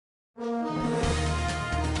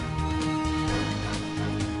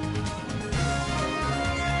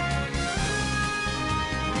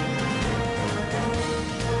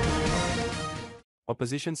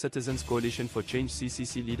Opposition Citizens Coalition for Change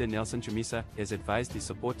CCC leader Nelson Chamisa has advised his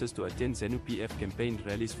supporters to attend Zanu PF campaign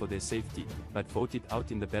rallies for their safety, but vote it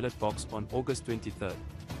out in the ballot box on August 23.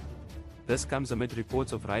 This comes amid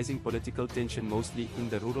reports of rising political tension mostly in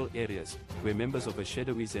the rural areas, where members of a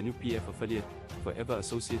shadowy Zanu PF affiliate, Forever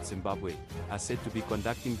Associate Zimbabwe, are said to be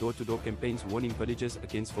conducting door-to-door campaigns warning villagers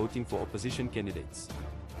against voting for opposition candidates.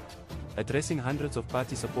 Addressing hundreds of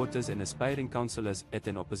party supporters and aspiring councillors at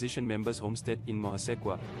an opposition member's homestead in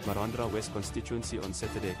Mohasekwa, Marondra West constituency on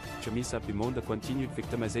Saturday, Chamisa bemoaned the continued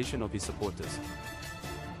victimization of his supporters.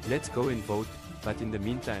 Let's go and vote, but in the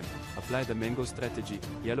meantime, apply the mango strategy,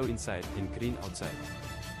 yellow inside and green outside.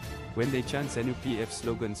 When they chant Zanu PF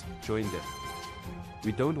slogans, join them.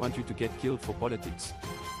 We don't want you to get killed for politics.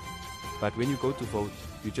 But when you go to vote,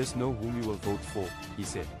 you just know whom you will vote for, he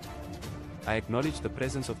said. I acknowledge the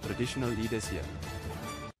presence of traditional leaders here.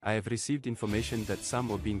 I have received information that some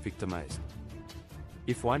are being victimized.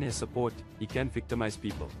 If one has support, he can victimize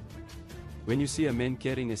people. When you see a man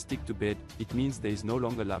carrying a stick to bed, it means there is no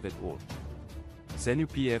longer love at all. Zanu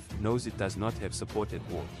PF knows it does not have support at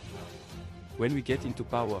all. When we get into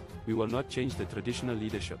power, we will not change the traditional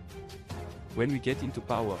leadership. When we get into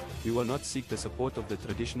power, we will not seek the support of the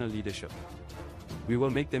traditional leadership. We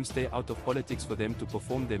will make them stay out of politics for them to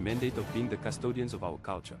perform their mandate of being the custodians of our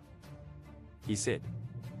culture, he said.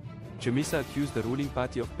 Chamisa accused the ruling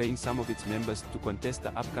party of paying some of its members to contest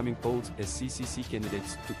the upcoming polls as CCC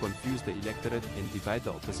candidates to confuse the electorate and divide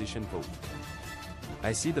the opposition vote.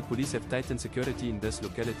 I see the police have tightened security in this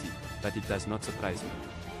locality, but it does not surprise me.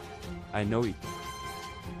 I know it.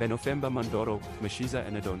 Benofemba Mandoro, Mashiza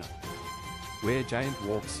and Adona. Where a giant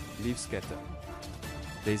walks, leaves scatter.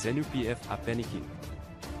 The Zanu PF are panicking.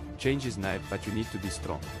 Change is naive, but you need to be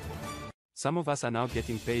strong. Some of us are now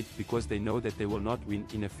getting paid because they know that they will not win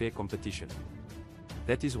in a fair competition.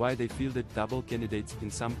 That is why they fielded double candidates in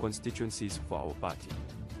some constituencies for our party.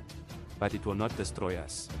 But it will not destroy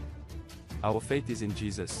us. Our faith is in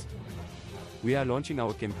Jesus. We are launching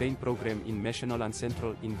our campaign program in Mashonaland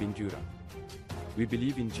Central in Bindura. We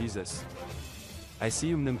believe in Jesus. I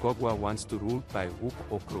see Mnangagwa wants to rule by hook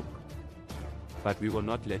or crook. But we will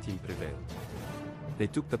not let him prevail. They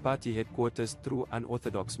took the party headquarters through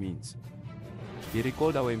unorthodox means. He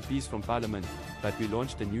recalled our MPs from Parliament, but we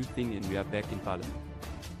launched a new thing and we are back in Parliament.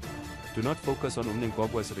 Do not focus on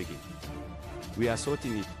Mnangagwa's rigging. We are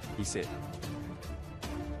sorting it, he said.